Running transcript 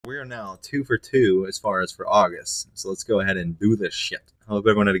we are now 2 for 2 as far as for August. So let's go ahead and do this shit. I hope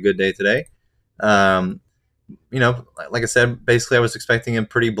everyone had a good day today. You know, like I said, basically I was expecting a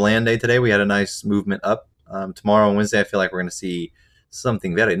pretty bland day today. We had a nice movement up. Tomorrow and Wednesday, I feel like we're going to see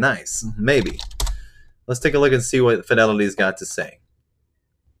something very nice. Maybe. Let's take a look and see what Fidelity's got to say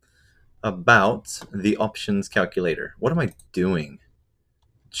about the options calculator. What am I doing?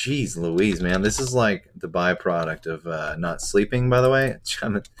 Jeez Louise, man. This is like the byproduct of not sleeping, by the way.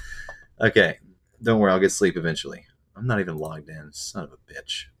 Okay, don't worry. I'll get sleep eventually. I'm not even logged in. Son of a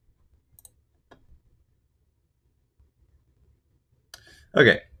bitch.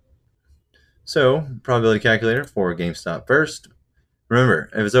 Okay. So, probability calculator for GameStop first. Remember,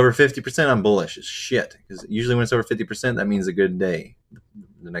 if it's over 50%, I'm bullish as shit. Because usually when it's over 50%, that means a good day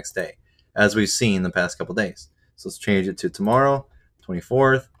the next day, as we've seen the past couple days. So let's change it to tomorrow,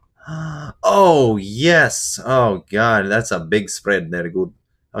 24th. Oh, yes. Oh, God. That's a big spread there. Good.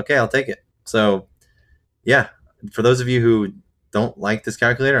 Okay, I'll take it. So, yeah. For those of you who don't like this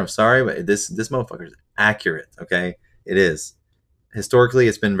calculator, I'm sorry, but this motherfucker is accurate, okay? It is. Historically,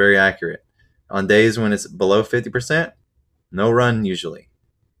 it's been very accurate. On days when it's below 50%, no run usually,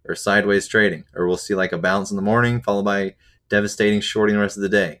 or sideways trading, or we'll see like a bounce in the morning followed by devastating shorting the rest of the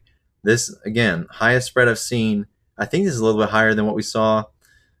day. This, again, highest spread I've seen. I think this is a little bit higher than what we saw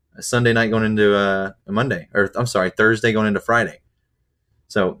Sunday night going into a Monday, or I'm sorry, Thursday going into Friday.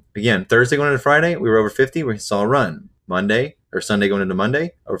 So again, Thursday going into Friday, we were over 50, we saw a run. Monday or Sunday going into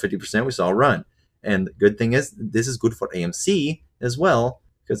Monday, over 50%, we saw a run. And the good thing is, this is good for AMC as well,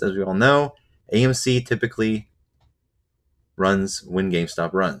 because as we all know, AMC typically runs when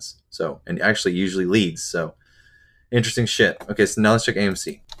GameStop runs. So, and actually usually leads. So, interesting shit. Okay, so now let's check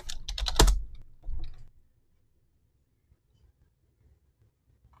AMC.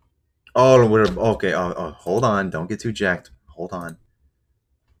 Oh, we're okay. Oh, hold on. Don't get too jacked. Hold on.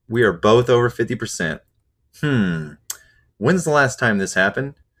 We are both over 50%. When's the last time this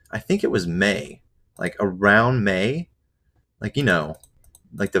happened? I think it was May. Like around May. Like, you know,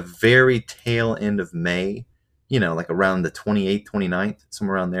 like the very tail end of May. You know, like around the 28th, 29th,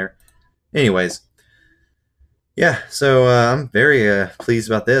 somewhere around there. Anyways, yeah, so I'm very pleased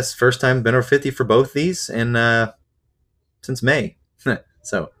about this. First time been over 50 for both these, and since May.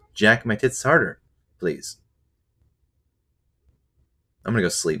 So, jack my tits harder, please. I'm going to go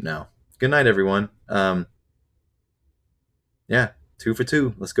sleep now. Good night, everyone. Yeah, 2 for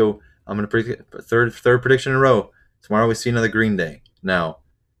 2. Let's go. I'm going to predict third prediction in a row. Tomorrow we see another green day. Now,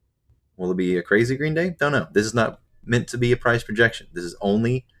 will it be a crazy green day? Don't know. This is not meant to be a price projection. This is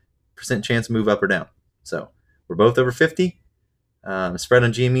only percent chance move up or down. So we're both over 50. Spread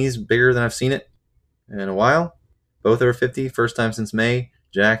on GME is bigger than I've seen it in a while. Both over 50. First time since May.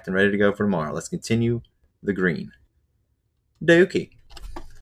 Jacked and ready to go for tomorrow. Let's continue the green. Dookie.